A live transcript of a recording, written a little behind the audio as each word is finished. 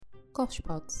Gosh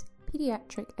Pods,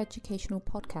 Paediatric educational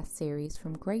podcast series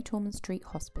from Great Ormond Street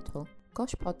Hospital.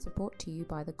 Gosh Pods are brought to you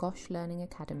by the Gosh Learning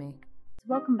Academy.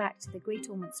 Welcome back to the Great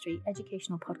Ormond Street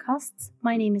educational podcasts.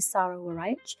 My name is Sarah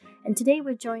Waraich, and today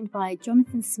we're joined by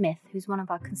Jonathan Smith, who's one of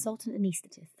our consultant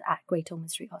anaesthetists at Great Ormond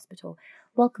Street Hospital.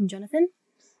 Welcome, Jonathan.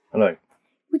 Hello.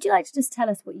 Would you like to just tell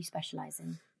us what you specialise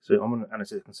in? So I'm an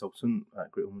anaesthetic consultant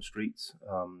at Great Ormond Street,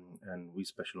 and we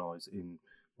specialise in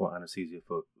anaesthesia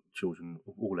for children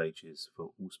of all ages,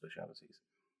 for all specialities.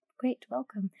 Great,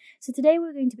 welcome. So today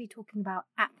we're going to be talking about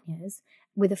apneas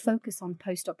with a focus on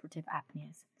post-operative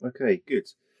apneas. Okay, good.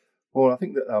 Well, I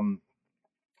think that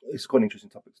it's quite an interesting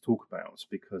topic to talk about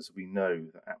because we know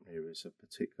that apnea is a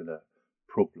particular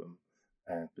problem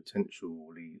and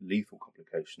potentially lethal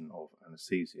complication of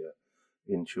anaesthesia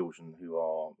in children who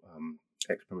are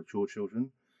ex-premature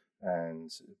children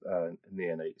and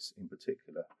neonates in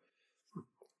particular.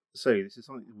 So this is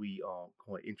something that we are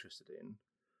quite interested in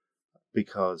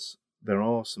because there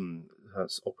are some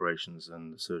operations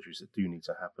and surgeries that do need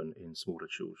to happen in smaller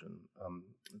children.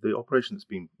 The operation that's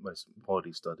been most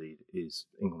widely studied is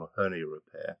inguinal hernia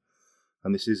repair,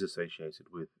 and this is associated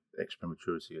with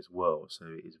ex-prematurity as well, so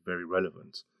it is very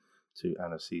relevant to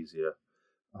anaesthesia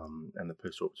and the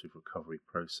post-operative recovery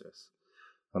process.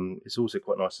 It's also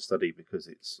quite nice to study because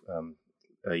it's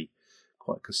a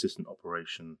quite consistent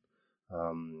operation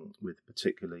with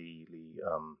particularly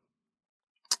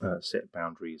set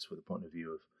boundaries for the point of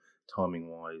view of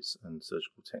timing-wise and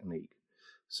surgical technique.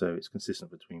 So it's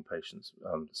consistent between patients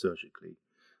surgically.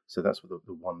 So that's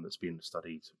the one that's been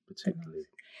studied particularly.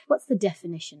 What's the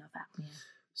definition of apnea?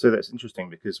 So that's interesting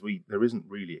because there isn't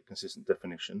really a consistent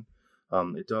definition.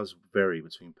 It does vary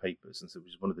between papers, and so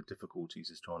one of the difficulties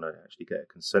is trying to actually get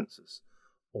a consensus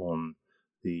on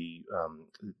the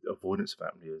avoidance of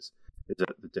apneas.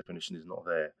 The definition is not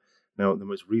there. Now, the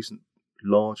most recent,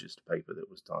 largest paper that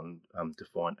was done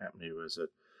defined apnea as a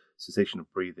cessation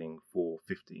of breathing for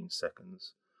 15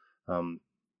 seconds,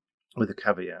 with a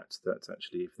caveat that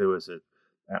actually if there was an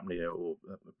apnea or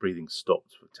breathing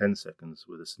stopped for 10 seconds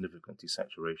with a significant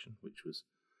desaturation, which was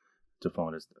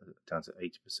defined as down to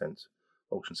 80%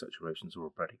 oxygen saturations or a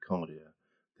bradycardia,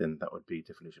 then that would be a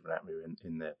definition of an apnea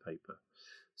in their paper.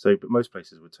 So, but most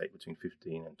places would take between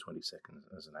 15 and 20 seconds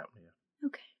as an apnea.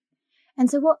 Okay. And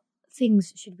so what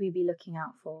things should we be looking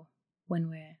out for when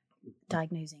we're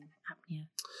diagnosing apnea?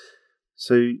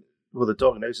 So, well, the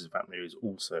diagnosis of apnea is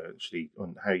also actually,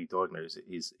 on how you diagnose it,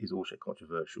 is also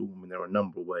controversial. I mean, there are a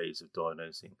number of ways of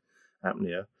diagnosing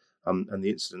apnea, and the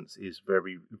incidence is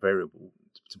very variable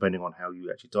depending on how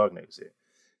you actually diagnose it.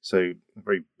 So, a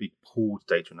very big pooled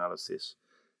data analysis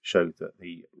showed that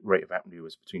the rate of apnea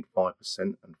was between 5%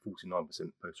 and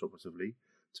 49% post-operatively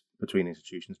between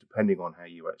institutions, depending on how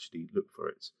you actually look for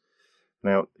it.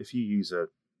 Now, if you use a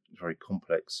very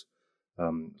complex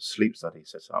sleep study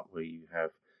setup where you have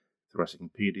thoracic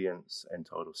impedance,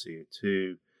 end-tidal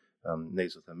CO2,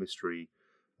 nasal thermistry,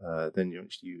 then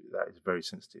that is very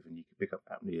sensitive, and you can pick up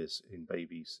apneas in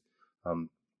babies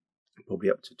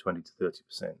probably up to 20 to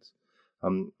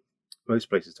 30%. Most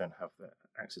places don't have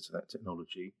access to that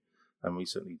technology, and we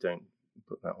certainly don't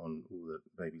put that on all the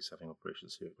babies having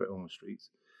operations here at Great Ormond Street.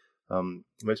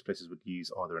 Most places would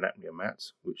use either an apnea mat,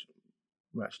 which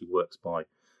actually works by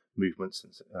movements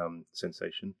and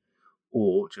sensation,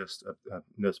 or just a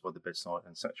nurse by the bedside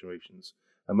and saturations.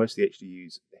 And most of the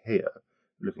HDUs here,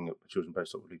 looking at children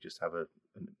post-operatively, just have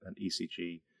an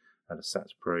ECG and a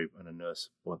SATS probe and a nurse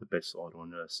by the bedside or a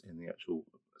nurse in the actual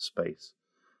space.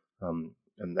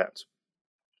 And that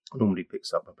normally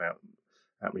picks up about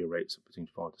apnea rates of between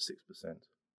 5 to 6%.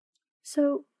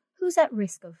 So who's at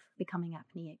risk of becoming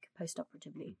apneic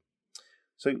post-operatively?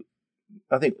 So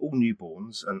I think all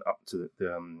newborns and up to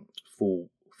the 4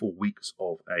 weeks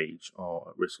of age are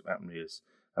at risk of apneas,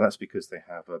 and that's because they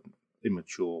have an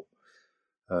immature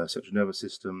central nervous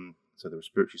system, so the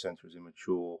respiratory centre is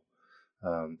immature.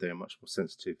 They are much more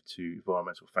sensitive to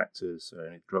environmental factors, so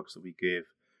any drugs that we give,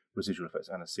 residual effects,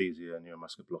 anaesthesia,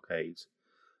 neuromuscular blockades.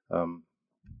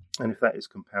 And if that is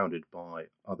compounded by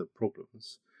other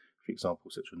problems, for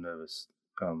example, central nervous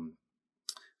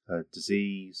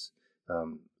disease,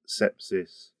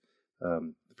 sepsis,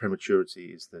 prematurity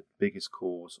is the biggest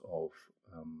cause of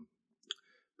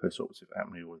post-operative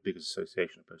apnea, or the biggest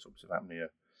association of post-operative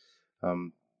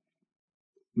apnea.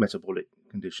 Metabolic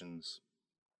conditions,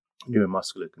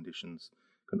 neuromuscular conditions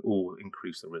can all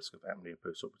increase the risk of apnea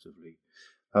post-operatively.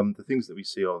 The things that we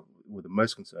see we're the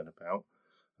most concerned about,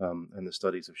 and the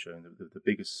studies have shown that the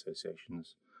biggest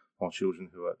associations are children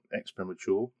who are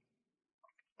ex-premature,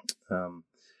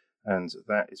 and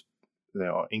that is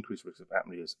there are increased risks of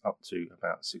apneas up to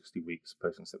about 60 weeks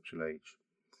post-conceptual age.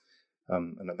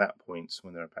 And at that point,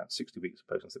 when they're about 60 weeks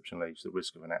post-conceptual age, the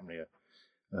risk of an apnea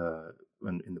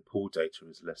in the pooled data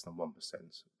is less than 1%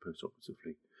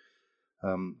 post-operatively.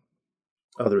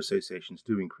 Other associations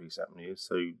do increase apneas,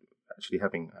 so actually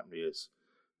having apneas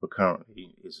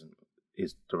recurrently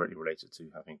is directly related to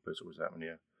having post-operative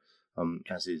apnea,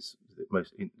 as is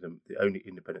the only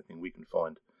independent thing we can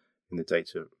find in the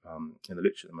data in the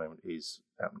literature at the moment is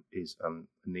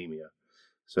anemia.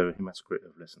 So a hematocrit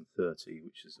of less than 30,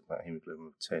 which is about hemoglobin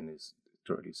of 10, is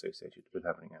directly associated with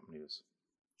having apneas.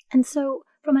 And so,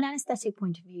 from an anaesthetic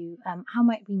point of view, how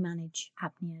might we manage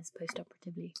apneas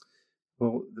post-operatively?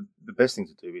 Well, the best thing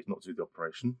to do is not do the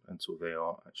operation until they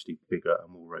are actually bigger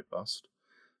and more robust.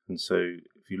 And so,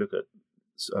 if you look at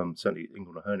certainly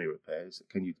inguinal hernia repairs,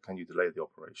 can you delay the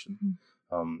operation?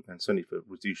 And certainly for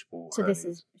reducible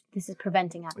hernias, this is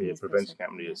preventing apneas. Yeah, preventing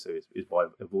apneas. So is by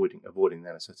avoiding the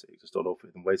anaesthetic to start off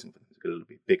with and waiting for them to get a little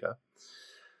bit bigger.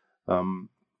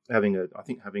 Having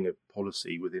a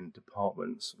policy within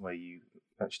departments where you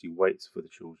actually wait for the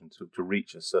children to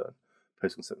reach a certain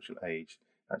post-conceptual age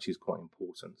actually is quite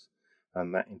important,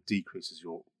 and that decreases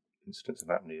your incidence of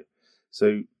apnea.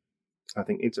 So I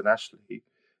think internationally,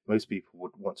 most people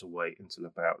would want to wait until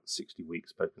about 60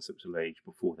 weeks post-conceptual age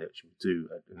before they actually do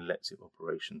an elective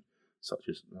operation, such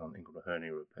as inguinal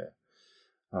hernia repair.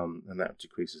 And that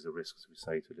decreases the risk, as we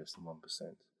say, to less than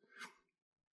 1%.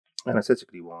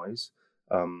 Anaesthetically wise,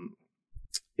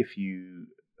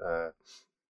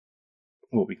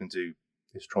 what we can do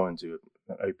is try and do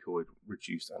an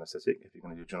opioid-reduced anaesthetic if you're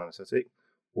going to do a general anaesthetic,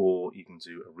 or you can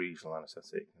do a regional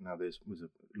anaesthetic. Now, there was a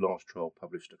large trial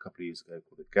published a couple of years ago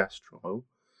called the GAS trial,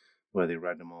 where they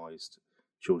randomised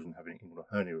children having inguinal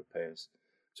hernia repairs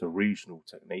to a regional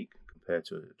technique compared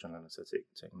to a general anaesthetic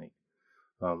technique.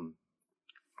 And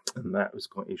that was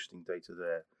quite interesting data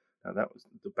there. Now, that was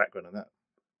the background of that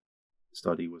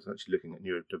study was actually looking at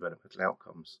neurodevelopmental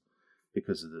outcomes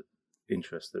because of the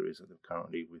interest there is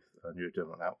currently with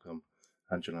neurodevelopmental outcome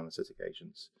and general anaesthetic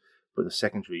agents. But the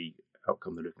secondary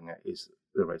outcome they're looking at is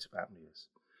the rate of apneas.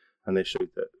 And they showed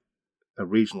that a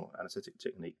regional anaesthetic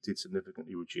technique did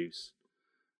significantly reduce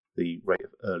the rate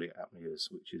of early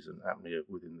apneas, which is an apnea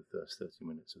within the first 30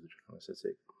 minutes of the general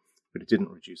anaesthetic. But it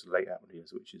didn't reduce late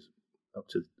apneas, which is up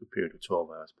to the period of 12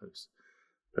 hours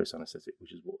post-anaesthetic,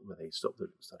 which is where they stopped the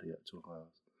study at 12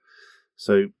 hours.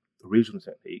 So the regional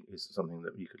technique is something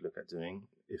that you could look at doing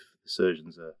if the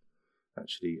surgeons are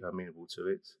actually amenable to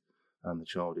it and the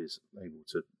child is able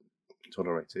to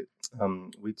tolerate it.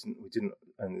 We didn't,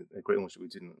 and a great honestly, we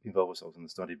didn't involve ourselves in the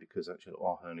study because actually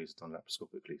our hernias are done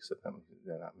laparoscopically, so that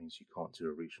means you can't do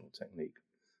a regional technique.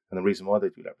 And the reason why they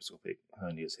do laparoscopic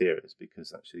hernias here is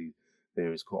because actually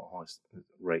there is quite a high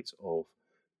rate of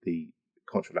the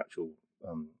contralateral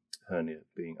hernia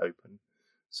being open,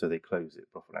 so they close it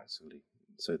prophylactically,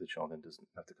 so the child then doesn't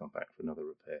have to come back for another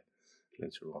repair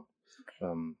later on.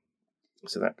 Okay.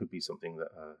 So that could be something that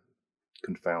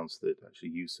confounds the actual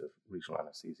use of regional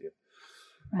anaesthesia.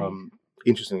 Right.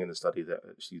 Interesting in the study that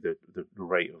actually the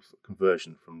rate of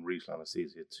conversion from regional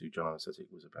anaesthesia to general anaesthetic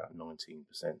was about 19%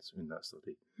 in that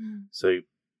study. So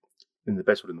in the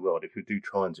best world in the world, if you do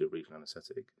try and do a regional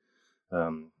anaesthetic,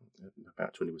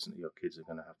 about 20% of your kids are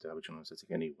going to have a general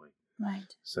anaesthetic anyway.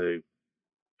 Right. So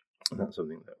that's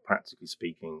something that, practically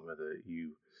speaking, whether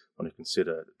you want to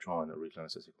consider trying a regional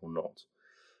anaesthetic or not.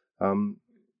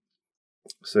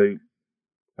 So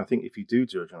I think if you do a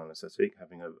general anaesthetic,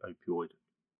 having an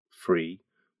opioid-free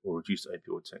or reduced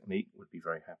opioid technique would be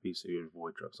very happy. So you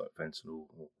avoid drugs like fentanyl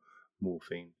or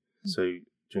morphine. So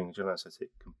doing a general anaesthetic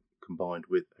combined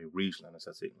with a regional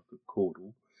anaesthetic, like a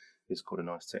caudal, is quite a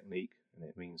nice technique. And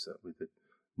it means that with the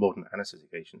modern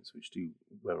anaesthetic agents, which do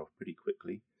wear off pretty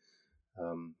quickly,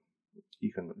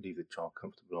 you can leave the child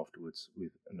comfortable afterwards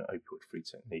with an opioid-free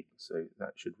technique. So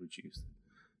that should reduce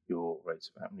your rates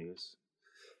of apneas.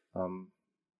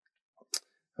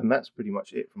 And that's pretty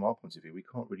much it from our point of view. We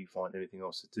can't really find anything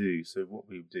else to do. So what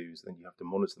we do is then you have to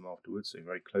monitor them afterwards. So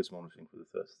very close monitoring for the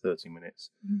first 30 minutes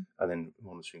and then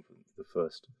monitoring for the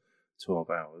first 12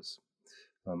 hours.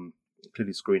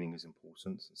 Clearly screening is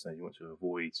important. So you want to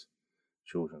avoid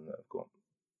children that have got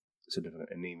significant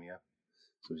anemia.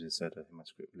 So as I said, a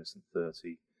hematocrit less than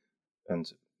 30.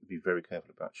 And be very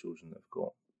careful about children that have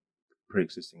got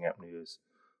pre-existing apneas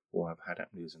or have had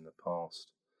apneas in the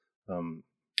past.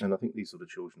 And I think these sort of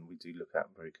children we do look at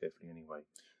very carefully anyway.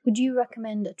 Would you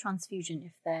recommend a transfusion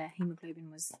if their hemoglobin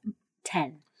was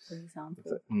 10, for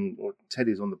example? Or 10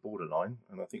 is on the borderline,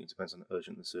 and I think it depends on how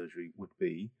urgent the surgery would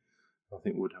be. I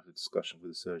think we would have a discussion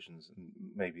with the surgeons, and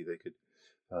maybe they could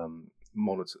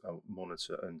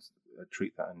monitor and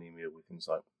treat that anemia with things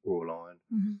like oral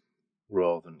iron,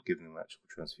 rather than giving them actual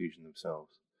transfusion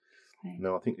themselves. Right.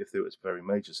 Now, I think if there was very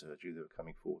major surgery, they were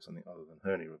coming for something other than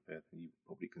hernia repair, then you would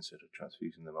probably consider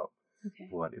transfusing them up,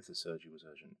 if the surgery was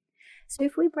urgent. So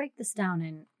if we break this down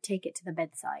and take it to the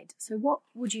bedside, so what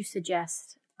would you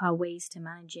suggest are ways to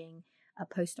managing a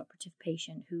post-operative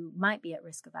patient who might be at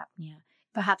risk of apnea,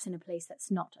 perhaps in a place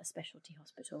that's not a specialty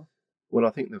hospital? Well,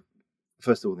 I think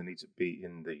first of all, they need to be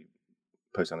in the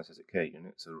post-anaesthetic care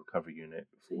unit, so the recovery unit,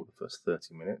 for the first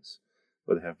 30 minutes,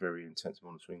 where they have very intense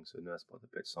monitoring, so nurse by the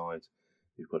bedside.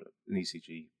 You've got an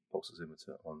ECG pulse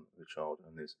oximeter on the child,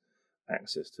 and there's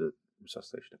access to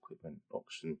resuscitation equipment,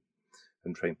 oxygen,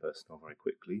 and trained personnel very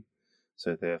quickly.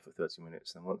 So there for 30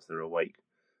 minutes, and once they're awake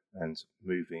and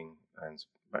moving and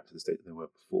back to the state that they were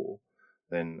before,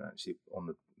 then actually on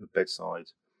the bedside,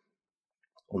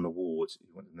 on the ward,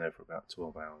 you want them there for about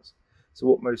 12 hours. So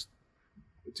what most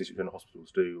district general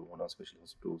hospitals do, or non-specialty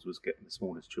hospitals, was get the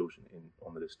smallest children in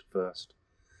on the list first.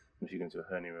 And if you're going to a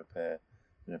hernia repair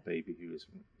in a baby who is,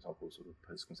 for example, sort of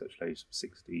post-conceptual age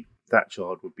 60, that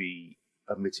child would be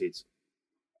admitted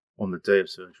on the day of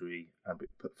surgery and be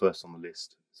put first on the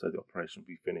list, so the operation would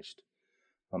be finished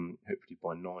hopefully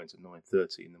by 9 to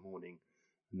 9:30 in the morning,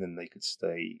 and then they could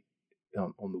stay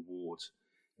on the ward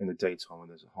in the daytime when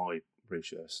there's a high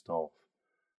ratio of staff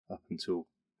up until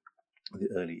the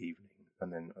early evening,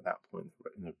 and then at that point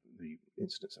the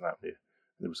incidence of apnea,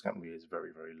 the risk of apnea is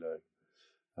very, very low.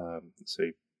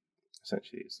 So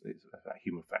essentially it's about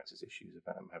human factors issues,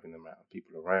 about having the amount of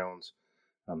people around,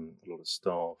 a lot of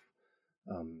staff,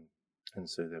 and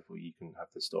so therefore you can have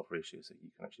the staff ratios that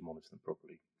you can actually monitor them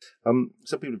properly.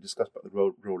 Some people have discussed about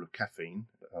the role of caffeine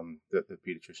that the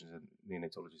paediatricians and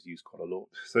neonatologists use quite a lot.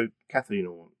 So caffeine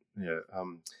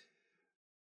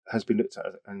has been looked at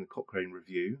in the Cochrane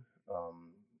review,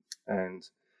 and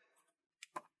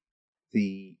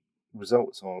the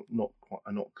results are not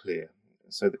clear.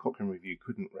 So the Cochrane review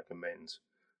couldn't recommend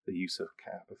the use of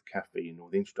caffeine or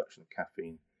the introduction of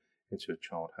caffeine into a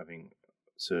child having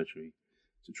surgery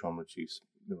to try and reduce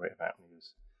the rate of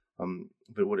apneas.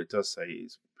 But what it does say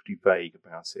is pretty vague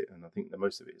about it, and I think that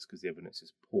most of it is because the evidence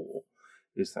is poor,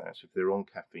 is that actually if they're on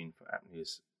caffeine for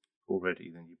apneas already,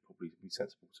 then you'd probably be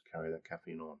sensible to carry that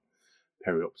caffeine on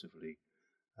perioperatively,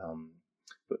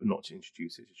 but not to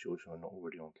introduce it to children who are not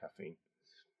already on caffeine.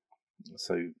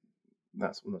 So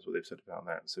that's what they've said about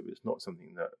that. So it's not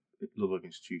something that a lot of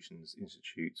institutions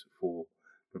institute for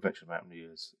prevention of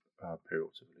apneas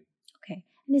perioperatively. Okay.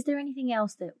 And is there anything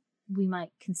else that we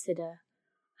might consider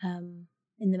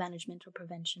in the management or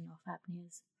prevention of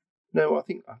apneas? No, I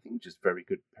think just very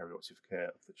good perioperative care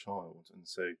of the child, and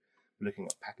so we're looking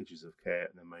at packages of care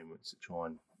at the moment to try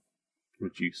and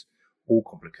reduce all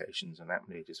complications, and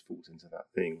apnea just falls into that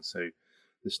thing. So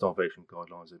the starvation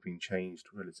guidelines have been changed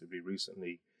relatively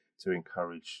recently to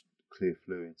encourage clear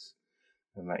fluids,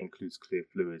 and that includes clear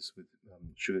fluids with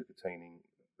sugar-containing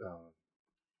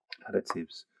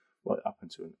additives right up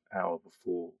until an hour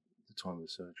before the time of the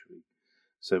surgery.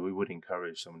 So we would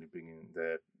encourage somebody bringing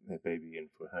their baby in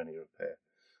for hernia repair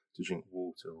to drink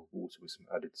water with some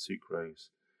added sucrose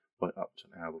right up to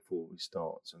an hour before we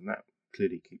start. And that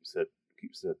clearly keeps the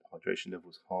hydration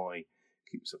levels high,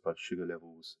 keeps the blood sugar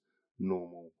levels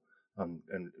normal, and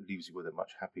leaves you with a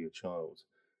much happier child.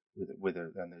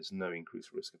 And there's no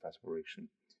increased risk of aspiration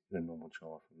in a normal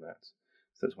child from that.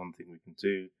 So that's one thing we can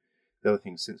do. The other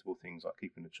thing, sensible things like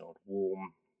keeping the child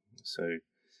warm. So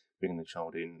bringing the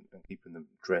child in and keeping them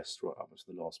dressed right up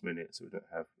until the last minute, so we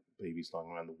don't have babies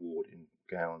lying around the ward in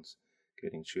gowns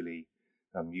getting chilly.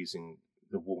 Using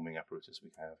the warming apparatus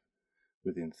we have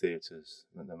within theatres.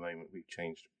 And at the moment we've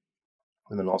changed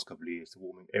in the last couple of years to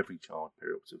warming every child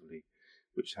perioperatively,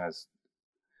 which has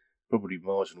probably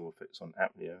marginal effects on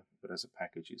apnea, but as a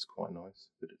package it's quite nice.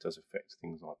 But it does affect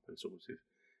things like post-operative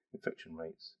infection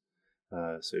rates.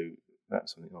 So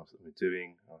that's something else that we're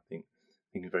doing. I think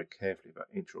thinking very carefully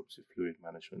about intraoperative fluid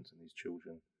management in these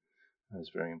children is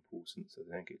very important, so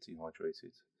they don't get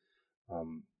dehydrated.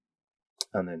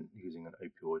 And then using an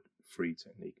opioid-free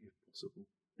technique if possible.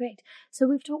 Great. So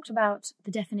we've talked about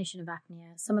the definition of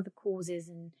apnea, some of the causes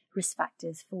and risk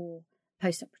factors for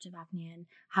post-operative apnea and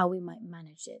how we might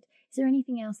manage it. Is there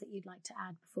anything else that you'd like to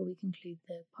add before we conclude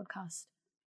the podcast?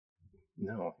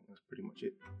 No, I think that's pretty much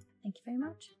it. Thank you very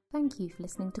much. Thank you for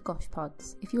listening to Gosh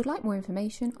Pods. If you would like more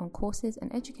information on courses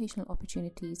and educational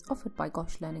opportunities offered by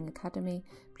Gosh Learning Academy,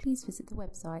 please visit the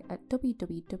website at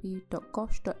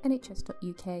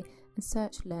www.gosh.nhs.uk and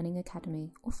search Learning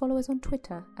Academy, or follow us on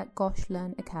Twitter at Gosh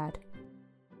Learn Acad.